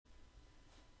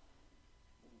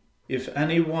If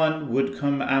anyone would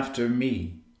come after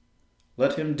me,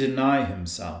 let him deny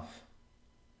himself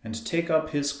and take up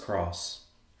his cross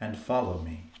and follow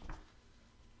me.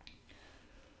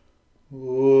 O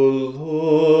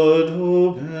Lord,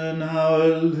 open our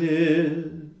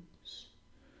lips,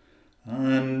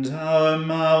 and our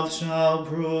mouth shall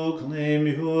proclaim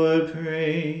your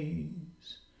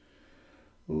praise.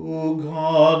 O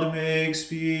God, make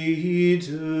speed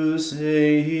to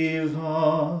save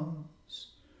us.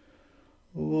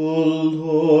 O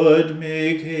Lord,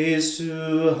 make haste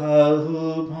to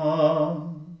help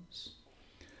us.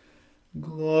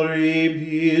 Glory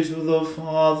be to the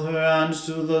Father, and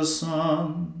to the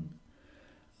Son,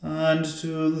 and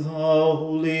to the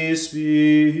Holy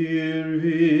Spirit,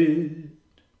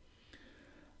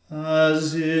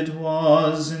 as it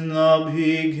was in the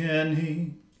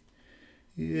beginning,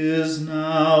 is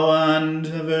now, and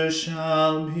ever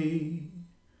shall be,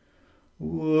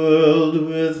 world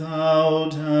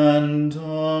without end.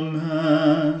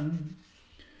 Amen.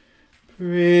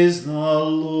 Praise the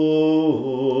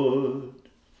Lord.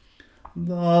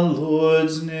 The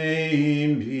Lord's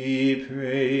name be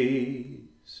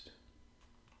praised.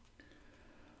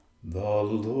 The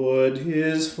Lord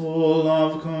is full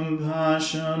of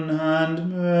compassion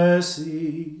and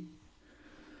mercy.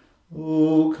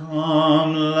 O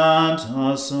come, let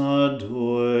us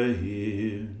adore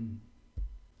him.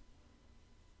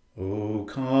 O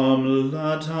come,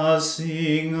 let us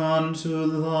sing unto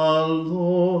the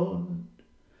Lord.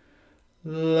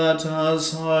 Let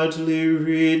us heartily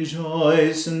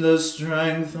rejoice in the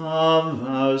strength of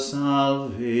our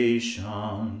salvation.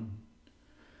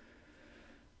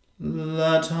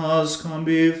 Let us come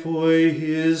before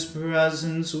his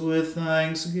presence with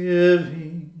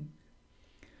thanksgiving,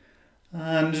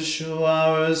 and show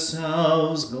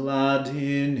ourselves glad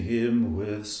in him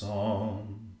with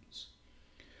psalms.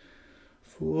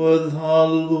 For the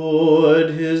Lord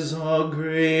is a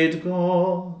great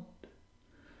God,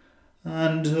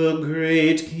 and a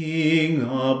great King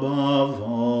above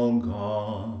all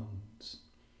gods.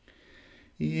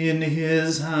 In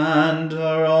his hand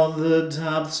are all the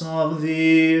depths of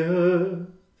the earth,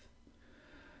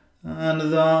 and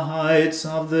the heights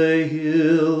of the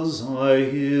hills are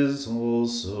his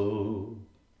also.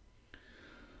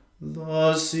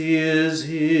 The sea is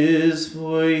his,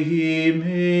 for he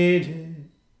made it,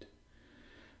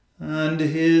 and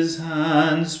his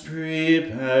hands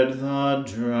prepared the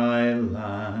dry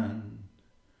land.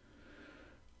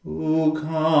 O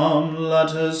come,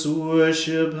 let us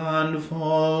worship and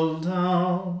fall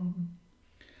down,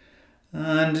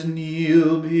 and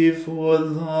kneel before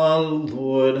the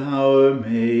Lord our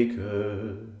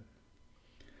Maker.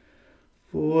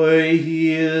 For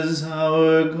he is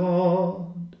our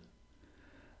God,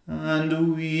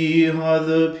 and we are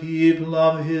the people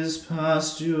of his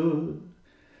pasture,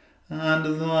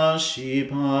 and the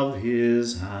sheep of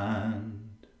his hand.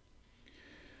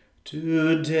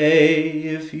 Today,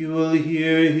 if you will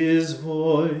hear his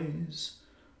voice,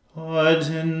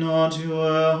 harden not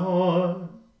your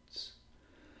hearts,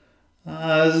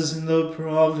 as in the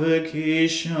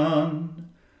provocation,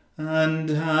 and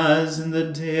as in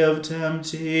the day of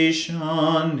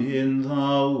temptation in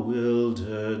the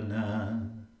wilderness,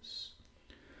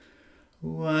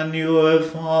 when your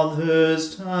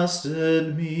fathers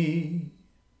tested me,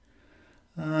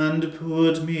 and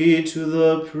put me to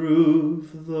the proof,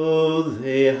 though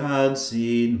they had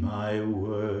seen my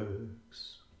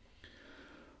works.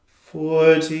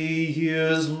 40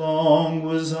 years long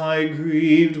was I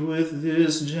grieved with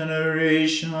this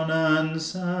generation, and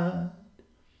said,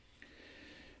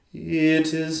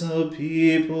 it is a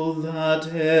people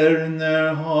that err in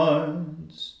their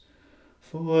hearts,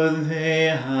 for they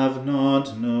have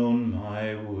not known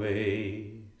my ways.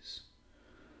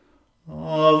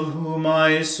 Of whom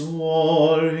I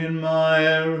swore in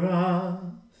my wrath,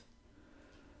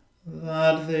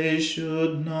 that they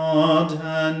should not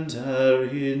enter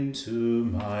into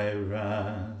my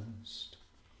rest.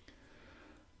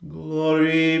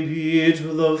 Glory be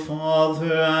to the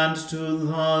Father, and to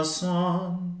the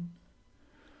Son,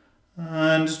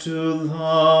 and to the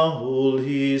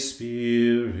Holy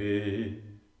Spirit,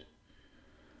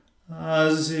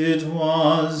 as it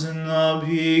was in the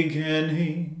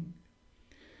beginning,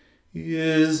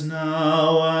 is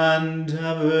now, and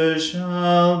ever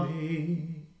shall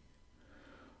be,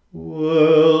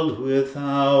 world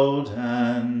without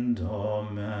end.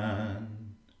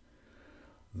 Amen.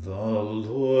 The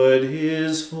Lord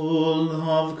is full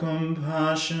of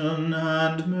compassion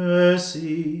and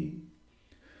mercy.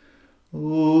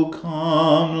 O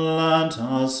come, let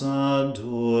us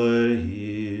adore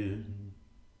him.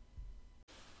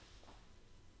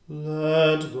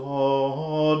 Let God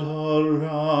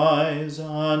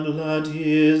that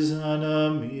his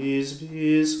enemies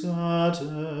be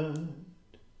scattered.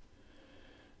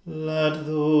 Let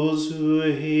those who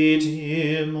hate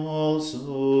him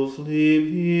also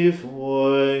flee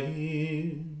before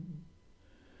him.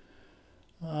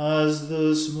 As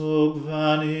the smoke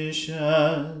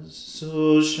vanishes,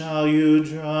 so shall you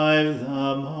drive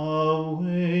them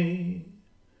away.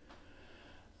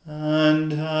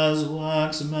 And as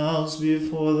wax melts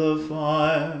before the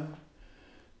fire,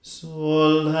 so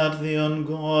let the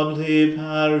ungodly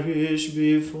perish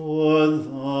before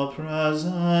the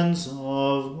presence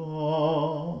of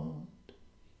God.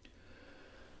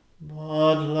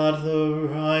 But let the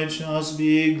righteous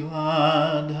be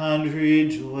glad and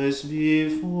rejoice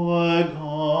before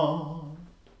God.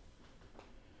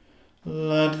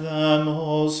 Let them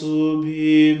also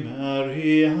be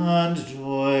merry and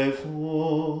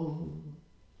joyful.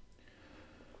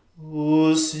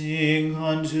 O sing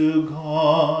unto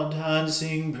God, and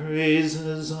sing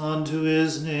praises unto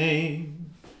his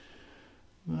name.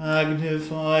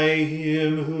 Magnify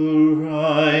him who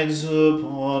rides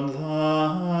upon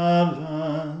the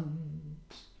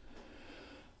heavens.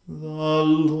 The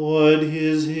Lord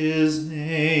is his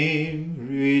name,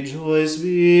 rejoice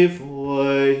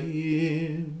before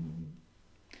him.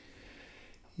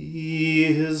 He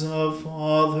is a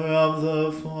father of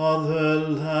the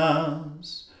fatherless,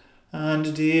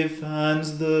 and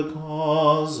defends the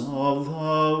cause of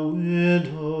the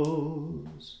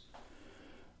widows.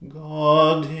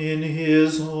 God in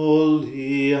his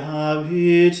holy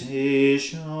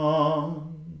habitation.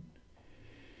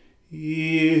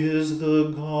 He is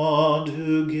the God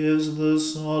who gives the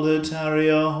solitary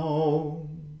a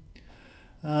home,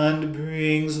 and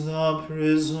brings the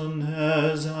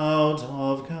prisoners out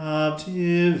of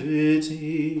captivity,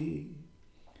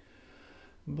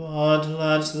 but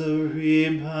lets the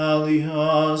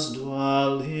rebellious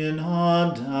dwell in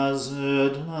a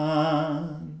desert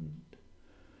land.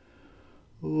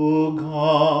 O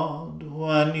God,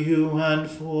 when you went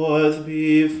forth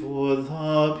before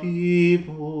the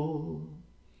people,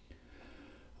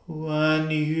 when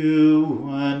you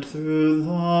went through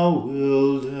the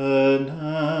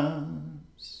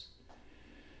wilderness,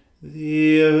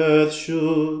 the earth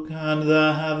shook and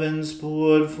the heavens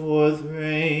poured forth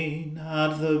rain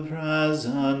at the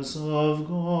presence of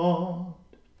God.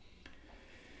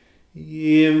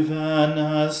 Even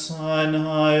as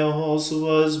Sinai also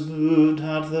was moved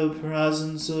at the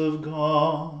presence of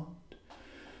God,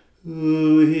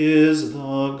 who is the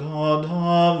God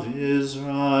of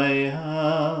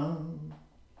Israel.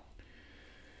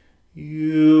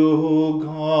 You, O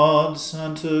God,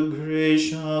 sent a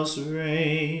gracious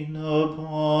rain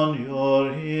upon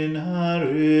your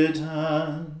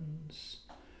inheritance,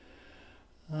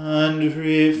 and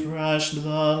refreshed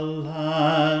the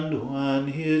land when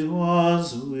it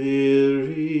was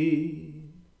weary.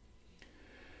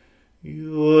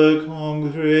 Your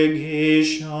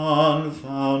congregation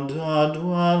found a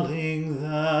dwelling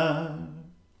there.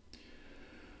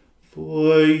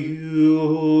 For you,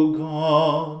 O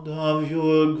God, of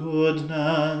your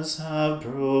goodness have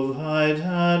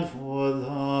provided for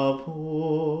the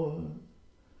poor.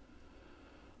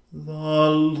 The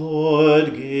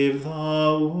Lord gave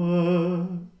the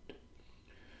word.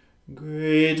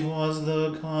 Great was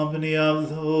the company of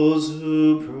those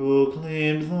who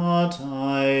proclaimed the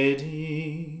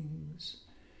tidings.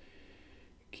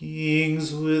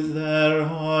 Kings with their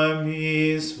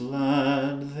armies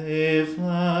fled, they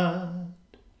fled,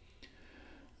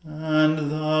 and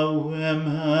the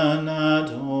women at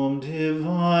home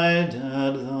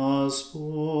divided the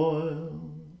spoil.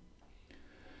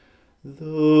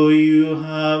 Though you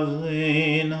have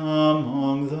lain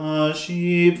among the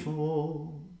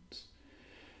sheepfolds,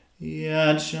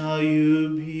 yet shall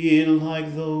you be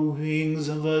like the wings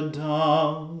of a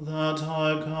dove that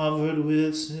are covered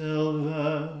with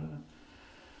silver,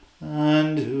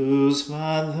 and whose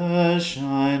feathers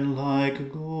shine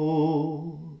like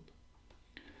gold.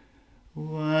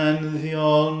 When the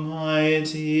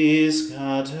Almighty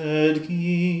scattered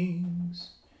kings,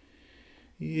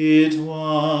 it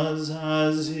was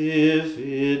as if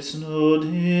it snowed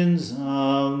in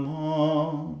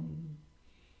Zalmon.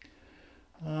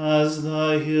 As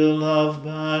the hill of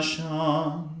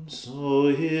Bashan, so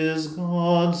is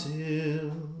God's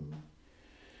hill,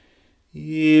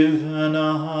 even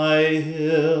a high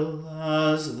hill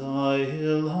as the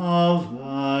hill of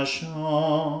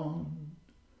Bashan.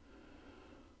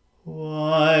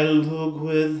 Why look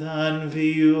with envy,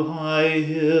 you high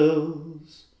hills?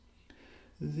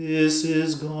 This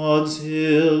is God's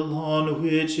hill on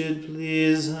which it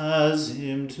pleases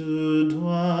him to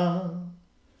dwell.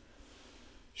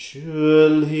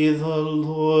 Surely the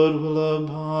Lord will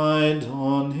abide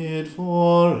on it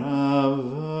forever.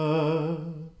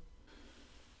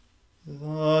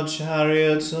 The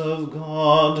chariots of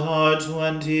God are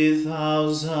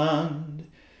 20,000,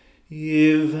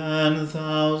 even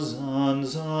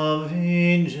thousands of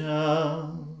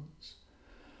angels.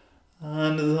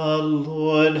 And the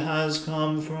Lord has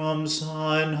come from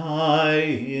Sinai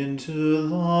into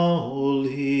the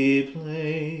holy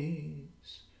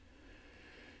place.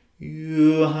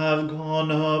 You have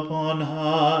gone up on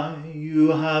high,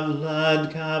 you have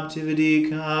led captivity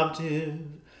captive,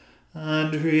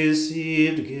 and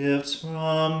received gifts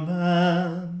from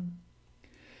men,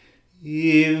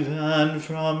 even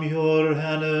from your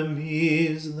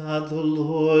enemies, that the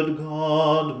Lord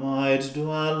God might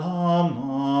dwell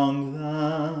among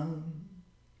them.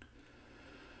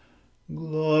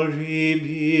 Glory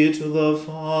be to the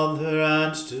Father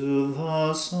and to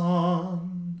the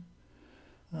Son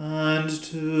and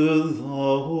to the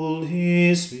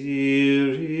Holy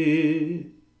Spirit,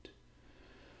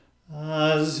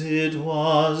 as it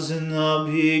was in the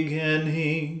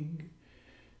beginning,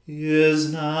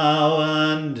 is now,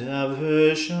 and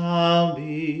ever shall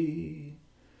be,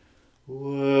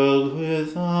 world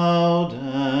without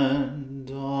end.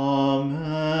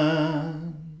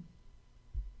 Amen.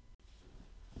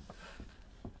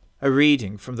 A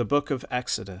reading from the book of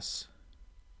Exodus.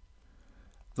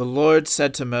 The Lord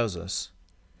said to Moses,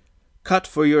 "Cut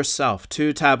for yourself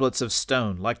 2 tablets of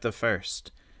stone like the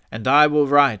first, and I will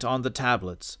write on the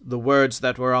tablets the words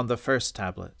that were on the first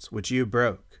tablets, which you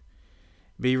broke.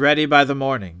 Be ready by the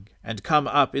morning, and come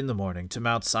up in the morning to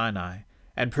Mount Sinai,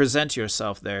 and present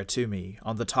yourself there to me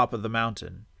on the top of the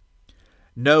mountain.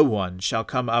 No one shall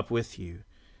come up with you,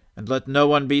 and let no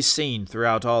one be seen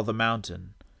throughout all the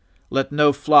mountain. Let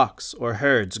no flocks or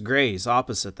herds graze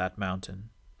opposite that mountain."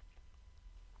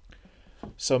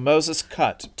 So Moses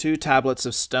cut 2 tablets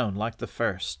of stone like the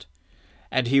first.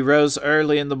 And he rose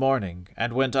early in the morning,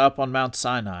 and went up on Mount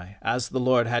Sinai, as the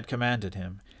Lord had commanded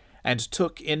him, and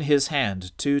took in his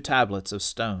hand 2 tablets of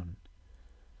stone.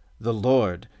 The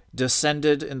Lord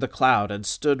descended in the cloud and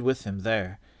stood with him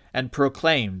there, and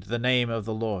proclaimed the name of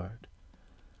the Lord.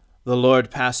 The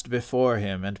Lord passed before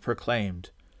him and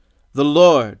proclaimed, the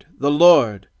Lord,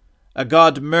 a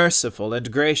God merciful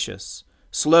and gracious,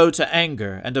 slow to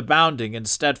anger and abounding in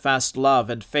steadfast love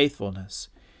and faithfulness,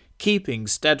 keeping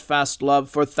steadfast love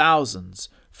for thousands,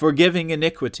 forgiving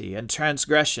iniquity and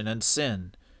transgression and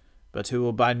sin, but who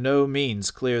will by no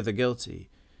means clear the guilty,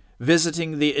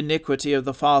 visiting the iniquity of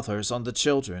the fathers on the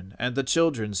children and the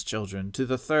children's children to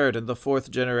the 3rd and the 4th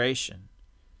generation.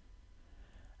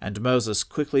 And Moses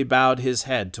quickly bowed his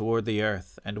head toward the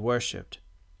earth and worshipped.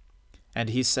 And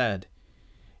he said,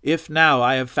 "If now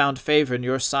I have found favor in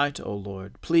your sight, O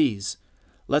Lord, please,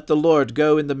 let the Lord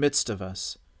go in the midst of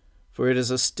us, for it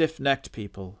is a stiff-necked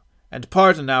people, and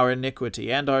pardon our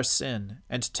iniquity and our sin,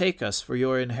 and take us for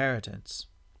your inheritance."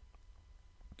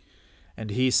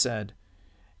 And he said,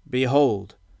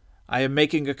 "Behold, I am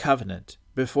making a covenant.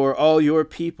 Before all your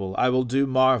people I will do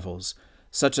marvels,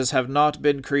 such as have not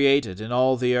been created in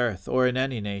all the earth or in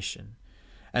any nation.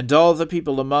 And all the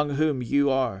people among whom you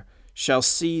are shall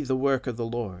see the work of the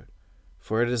Lord,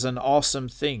 for it is an awesome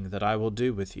thing that I will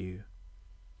do with you.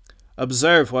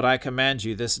 Observe what I command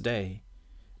you this day.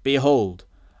 Behold,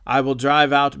 I will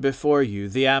drive out before you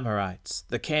the Amorites,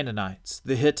 the Canaanites,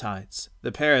 the Hittites,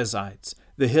 the Perizzites,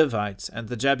 the Hivites, and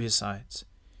the Jebusites.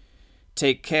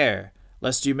 Take care,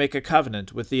 lest you make a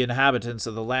covenant with the inhabitants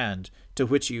of the land to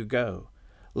which you go,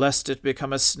 lest it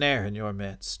become a snare in your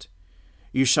midst.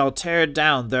 You shall tear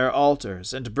down their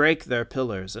altars, and break their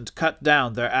pillars, and cut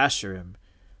down their Asherim,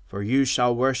 for you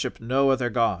shall worship no other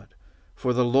God,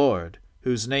 for the Lord,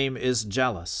 whose name is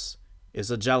jealous, is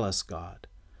a jealous God.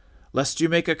 Lest you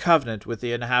make a covenant with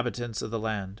the inhabitants of the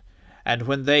land, and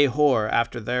when they whore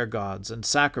after their gods, and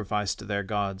sacrifice to their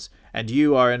gods, and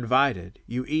you are invited,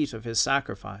 you eat of his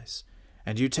sacrifice,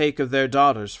 and you take of their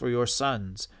daughters for your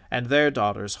sons, and their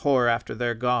daughters whore after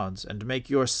their gods, and make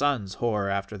your sons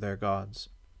whore after their gods.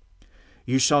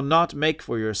 You shall not make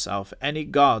for yourself any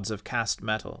gods of cast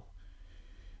metal.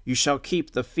 You shall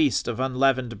keep the feast of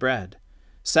unleavened bread.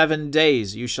 7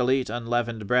 days you shall eat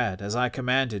unleavened bread, as I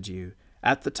commanded you,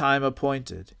 at the time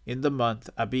appointed, in the month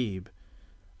Abib.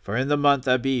 For in the month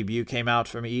Abib you came out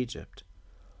from Egypt.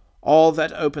 All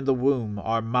that open the womb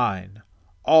are mine,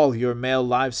 all your male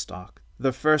livestock,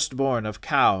 the firstborn of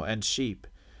cow and sheep.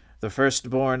 The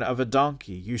firstborn of a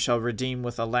donkey you shall redeem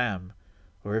with a lamb,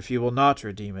 or if you will not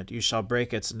redeem it, you shall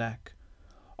break its neck.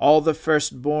 All the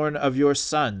firstborn of your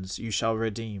sons you shall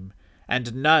redeem,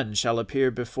 and none shall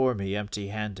appear before me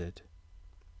empty-handed.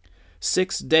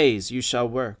 6 days you shall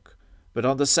work, but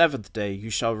on the 7th day you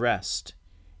shall rest.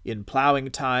 In plowing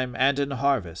time and in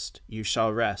harvest you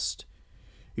shall rest.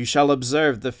 You shall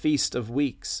observe the feast of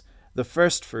weeks, the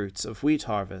firstfruits of wheat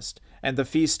harvest, and the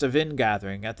feast of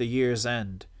ingathering at the year's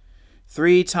end.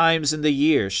 3 times in the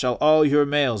year shall all your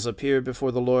males appear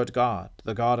before the Lord God,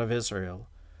 the God of Israel.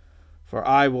 For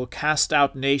I will cast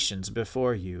out nations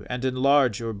before you, and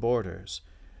enlarge your borders.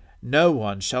 No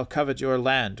one shall covet your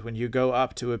land when you go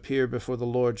up to appear before the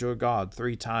Lord your God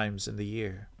 3 times in the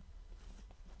year.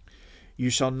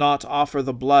 You shall not offer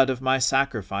the blood of my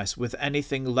sacrifice with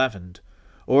anything leavened,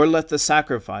 or let the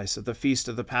sacrifice of the feast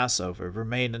of the Passover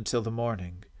remain until the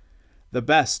morning. The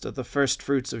best of the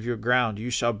firstfruits of your ground you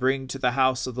shall bring to the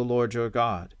house of the Lord your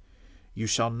God. You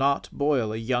shall not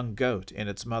boil a young goat in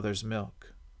its mother's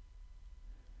milk.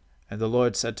 And the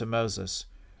Lord said to Moses,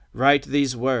 Write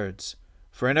these words,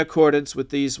 for in accordance with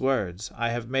these words I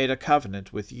have made a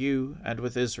covenant with you and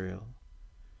with Israel.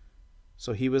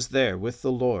 So he was there with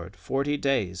the Lord 40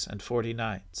 days and 40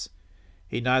 nights.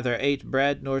 He neither ate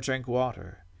bread nor drank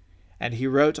water. And he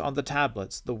wrote on the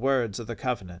tablets the words of the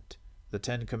covenant, the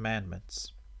 10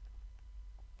 Commandments.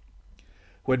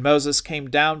 When Moses came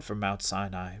down from Mount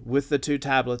Sinai, with the 2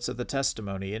 tablets of the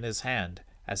testimony in his hand,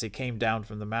 as he came down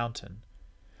from the mountain,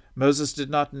 Moses did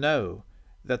not know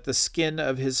that the skin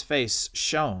of his face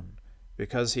shone,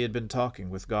 because he had been talking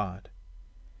with God.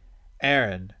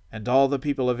 Aaron and all the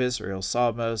people of Israel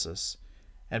saw Moses,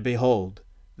 and behold,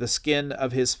 the skin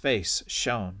of his face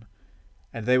shone,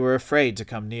 and they were afraid to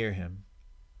come near him.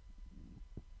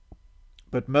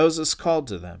 But Moses called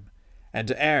to them,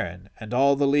 and Aaron and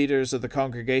all the leaders of the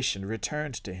congregation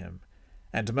returned to him,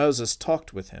 and Moses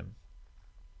talked with him.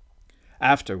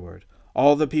 Afterward,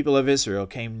 all the people of Israel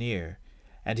came near,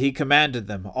 and he commanded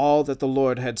them all that the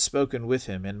Lord had spoken with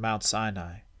him in Mount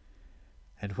Sinai.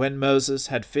 And when Moses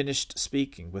had finished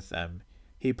speaking with them,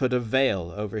 he put a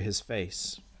veil over his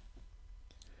face.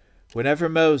 Whenever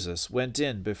Moses went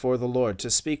in before the Lord to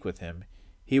speak with him,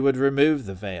 he would remove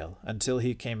the veil until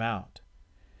he came out.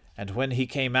 And when he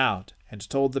came out and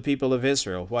told the people of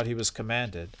Israel what he was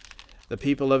commanded, the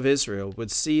people of Israel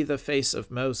would see the face of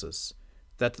Moses,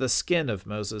 that the skin of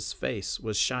Moses' face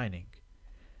was shining.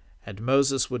 And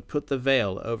Moses would put the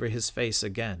veil over his face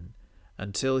again,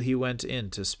 until he went in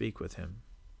to speak with him.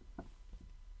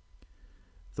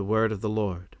 The word of the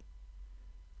Lord.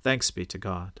 Thanks be to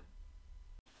God.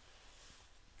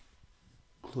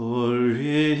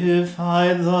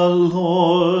 Glorify the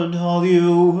Lord, all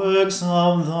you works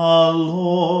of the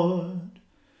Lord.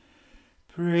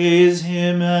 Praise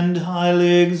him and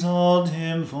highly exalt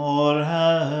him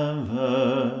forever.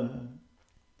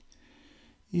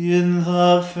 In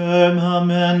the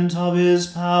firmament of his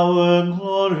power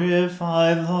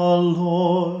glorify the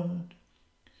Lord.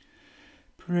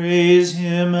 Praise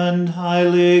him and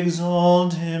highly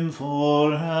exalt him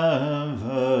forever.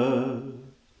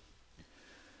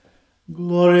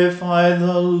 Glorify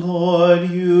the Lord,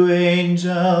 you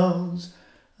angels,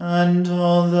 and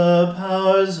all the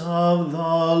powers of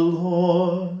the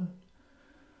Lord.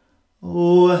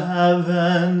 O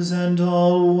heavens and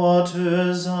all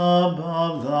waters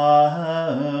above the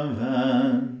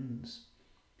heavens,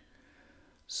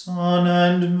 sun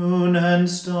and moon and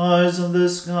stars of the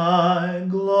sky,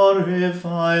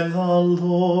 glorify the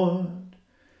Lord.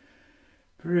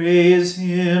 Praise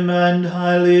him and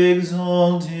highly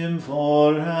exalt him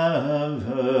forever.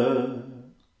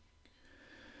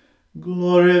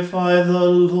 Glorify the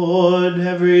Lord,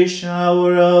 every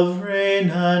shower of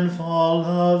rain and fall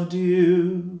of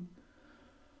dew,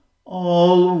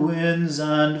 all winds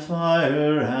and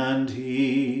fire and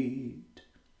heat.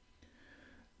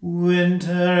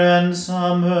 Winter and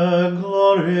summer,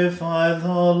 glorify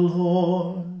the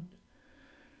Lord.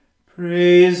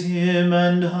 Praise him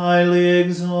and highly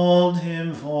exalt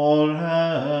him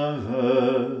forever.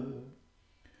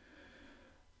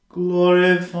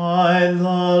 Glorify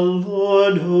the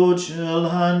Lord, O chill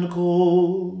and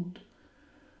cold,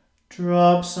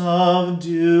 drops of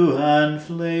dew and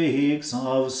flakes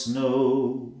of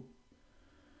snow,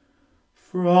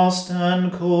 frost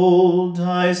and cold,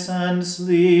 ice and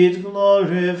sleet,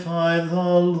 glorify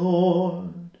the Lord.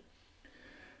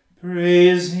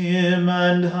 Praise him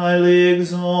and highly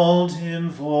exalt him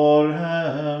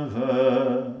forever.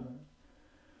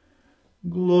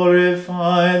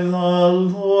 Glorify the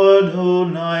Lord, O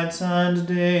nights and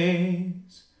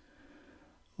days,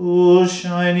 O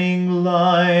shining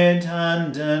light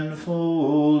and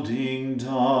enfolding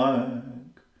dark.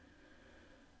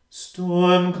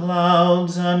 Storm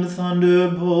clouds and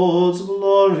thunderbolts,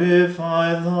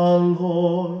 glorify the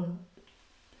Lord.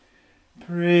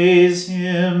 Praise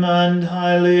him and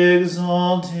highly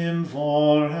exalt him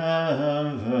forever.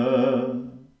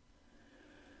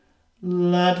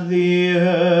 Let the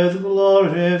earth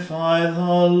glorify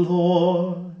the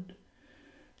Lord.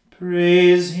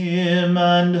 Praise him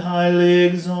and highly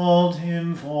exalt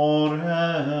him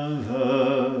forever.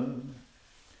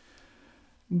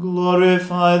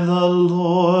 Glorify the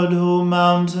Lord, O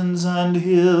mountains and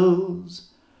hills,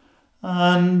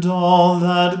 and all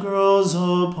that grows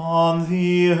upon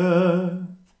the earth.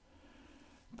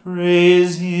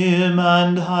 Praise him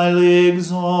and highly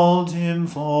exalt him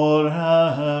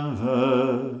forever.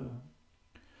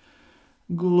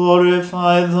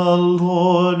 Glorify the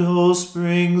Lord, O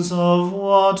springs of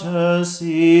water,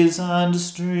 seas and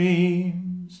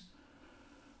streams,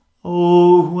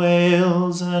 O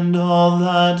whales and all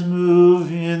that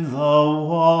move in the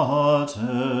waters.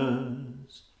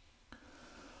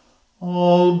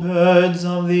 All birds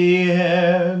of the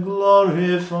air,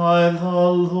 glorify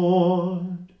the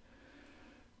Lord.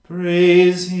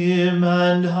 Praise him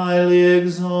and highly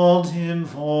exalt him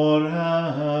forever.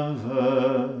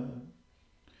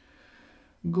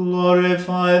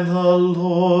 Glorify the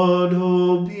Lord,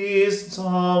 O beasts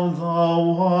of the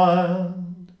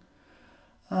wild,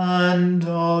 and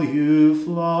all you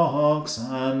flocks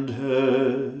and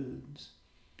herds.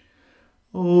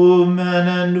 O men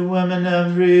and women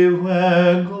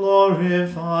everywhere,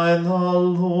 glorify the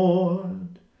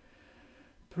Lord.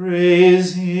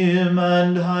 Praise him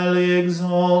and highly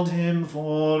exalt him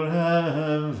forever.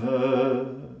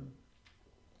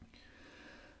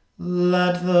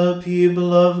 Let the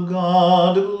people of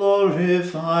God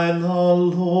glorify the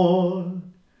Lord.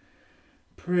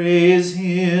 Praise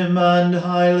him and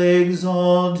highly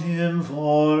exalt him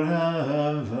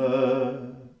forever.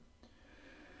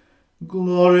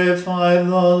 Glorify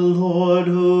the Lord,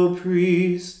 O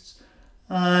priests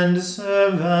and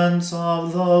servants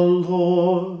of the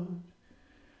Lord.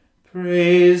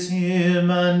 Praise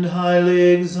him and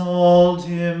highly exalt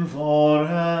him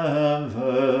forever.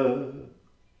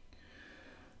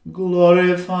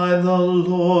 Glorify the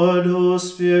Lord, O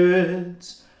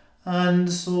spirits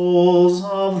and souls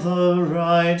of the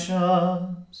righteous.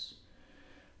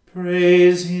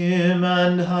 Praise him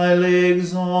and highly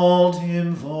exalt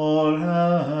him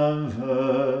forever.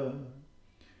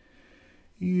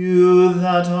 You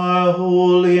that are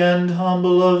holy and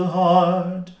humble of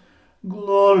heart,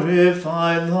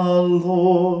 glorify the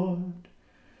Lord.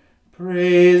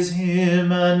 Praise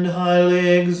him and highly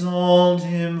exalt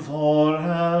him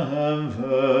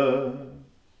forever.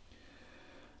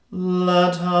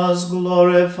 Let us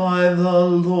glorify the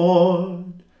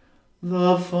Lord,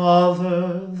 the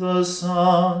Father, the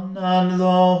Son, and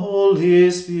the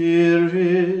Holy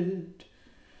Spirit.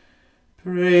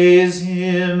 Praise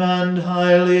him and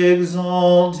highly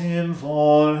exalt him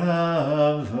forever.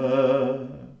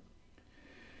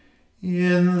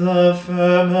 In the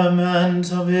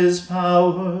firmament of his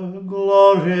power,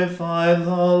 glorify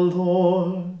the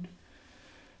Lord.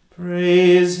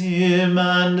 Praise him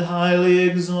and highly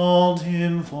exalt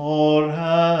him forever.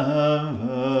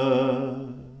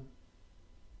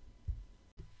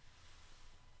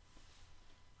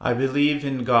 I believe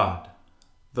in God,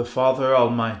 the Father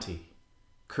Almighty,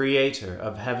 Creator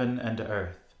of heaven and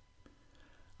earth.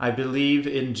 I believe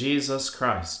in Jesus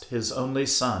Christ, his only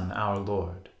Son, our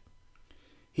Lord.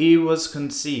 He was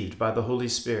conceived by the Holy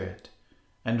Spirit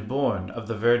and born of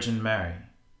the Virgin Mary.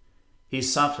 He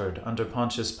suffered under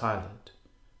Pontius Pilate,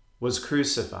 was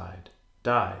crucified,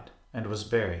 died, and was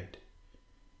buried.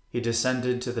 He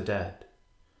descended to the dead.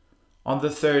 On the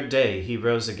third day he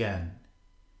rose again.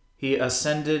 He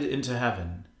ascended into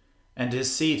heaven and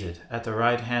is seated at the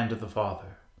right hand of the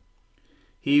Father.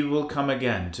 He will come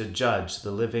again to judge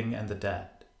the living and the dead.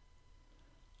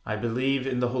 I believe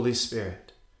in the Holy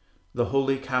Spirit, the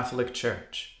Holy Catholic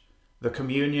Church, the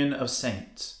communion of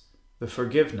saints, the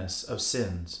forgiveness of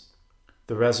sins,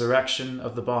 the resurrection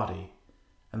of the body,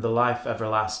 and the life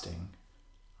everlasting.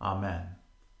 Amen.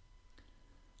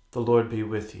 The Lord be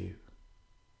with you.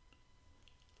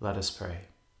 Let us pray.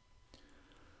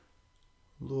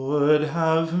 Lord,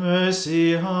 have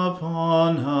mercy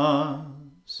upon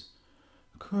us.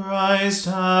 Christ,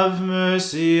 have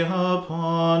mercy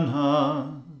upon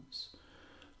us.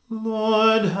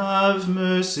 Lord, have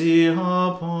mercy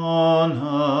upon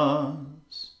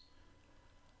us.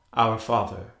 Our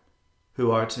Father,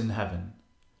 who art in heaven,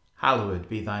 hallowed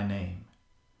be thy name.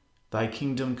 Thy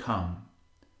kingdom come,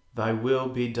 thy will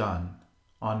be done,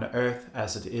 on earth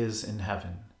as it is in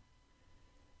heaven.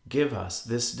 Give us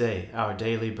this day our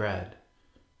daily bread,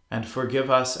 and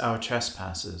forgive us our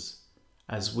trespasses,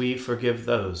 as we forgive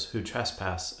those who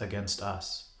trespass against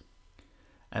us.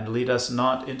 and lead us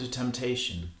not into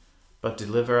temptation, but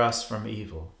deliver us from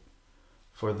evil.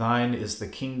 For thine is the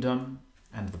kingdom,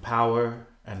 and the power,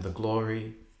 and the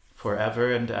glory,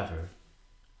 forever and ever.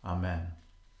 Amen.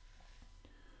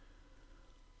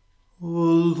 O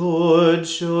Lord,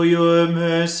 show your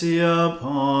mercy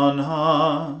upon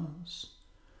us,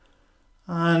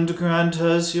 and grant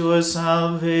us your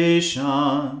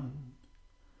salvation.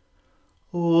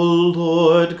 O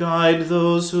Lord, guide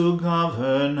those who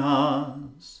govern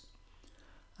us,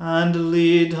 and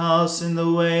lead us in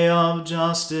the way of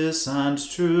justice and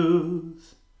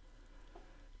truth.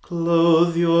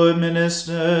 Clothe your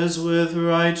ministers with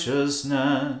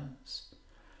righteousness,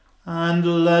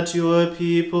 and let your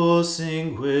people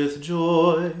sing with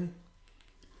joy.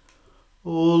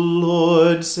 O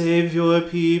Lord, save your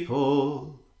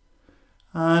people,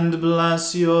 and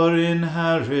bless your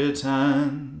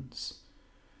inheritance.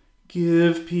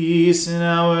 Give peace in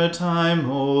our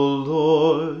time, O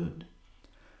Lord,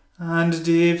 and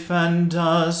defend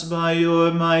us by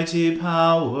your mighty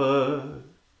power.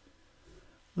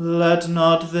 Let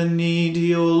not the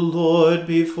needy, O Lord,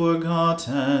 be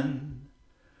forgotten,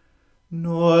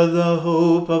 nor the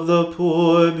hope of the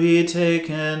poor be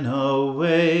taken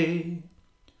away.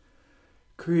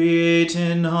 Create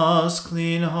in us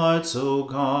clean hearts, O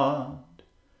God,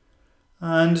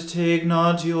 and take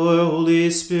not your Holy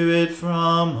Spirit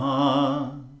from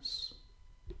us.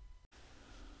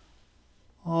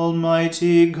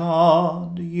 Almighty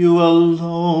God, you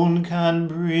alone can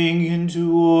bring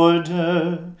into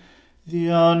order the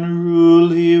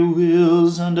unruly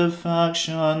wills and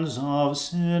affections of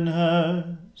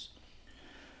sinners.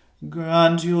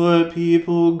 Grant your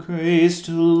people grace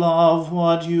to love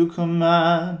what you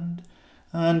command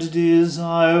and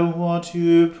desire what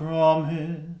you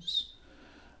promise,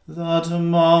 that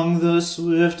among the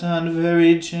swift and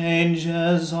varied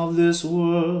changes of this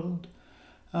world,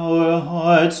 our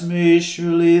hearts may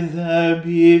surely there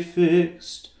be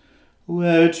fixed,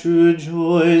 where true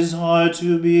joys are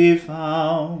to be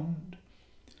found.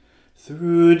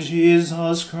 Through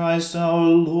Jesus Christ our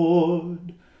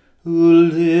Lord, who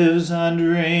lives and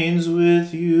reigns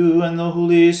with you and the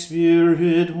Holy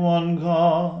Spirit, one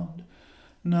God,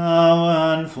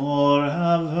 now and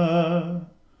forever.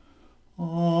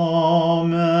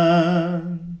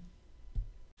 Amen.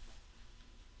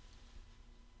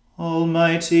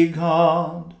 Almighty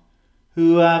God,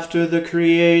 who after the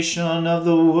creation of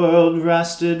the world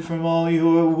rested from all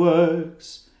your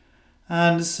works,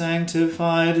 and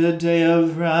sanctified a day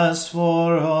of rest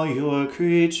for all your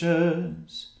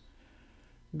creatures,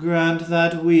 grant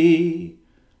that we,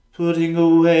 putting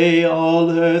away all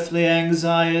earthly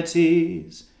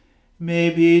anxieties, may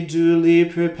be duly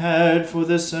prepared for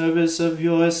the service of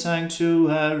your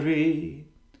sanctuary,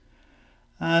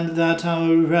 and that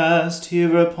our rest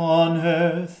here upon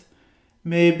earth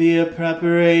may be a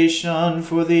preparation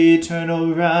for the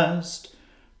eternal rest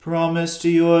promised to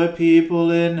your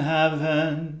people in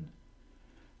heaven.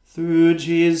 Through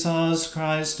Jesus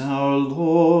Christ our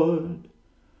Lord.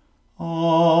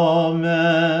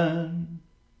 Amen.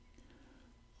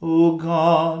 O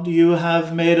God, you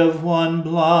have made of one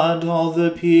blood all the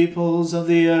peoples of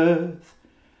the earth,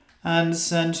 and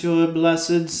sent your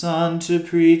blessed Son to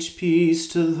preach peace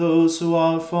to those who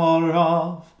are far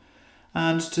off,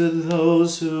 and to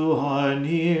those who are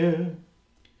near.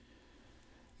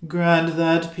 Grant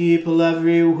that people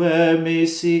everywhere may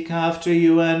seek after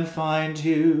you and find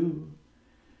you.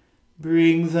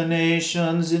 Bring the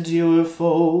nations into your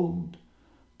fold.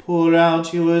 Pour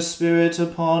out your Spirit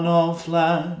upon all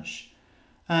flesh,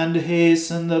 and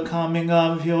hasten the coming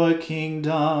of your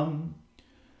kingdom.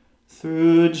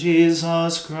 Through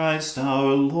Jesus Christ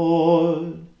our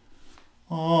Lord.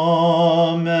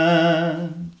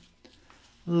 Amen.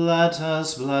 Let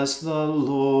us bless the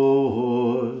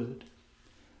Lord.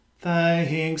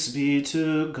 Thanks be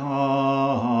to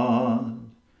God.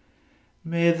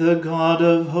 May the God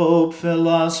of hope fill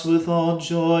us with all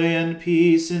joy and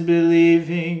peace in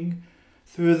believing,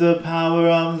 through the power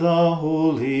of the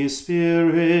Holy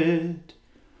Spirit.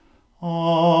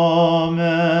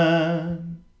 Amen.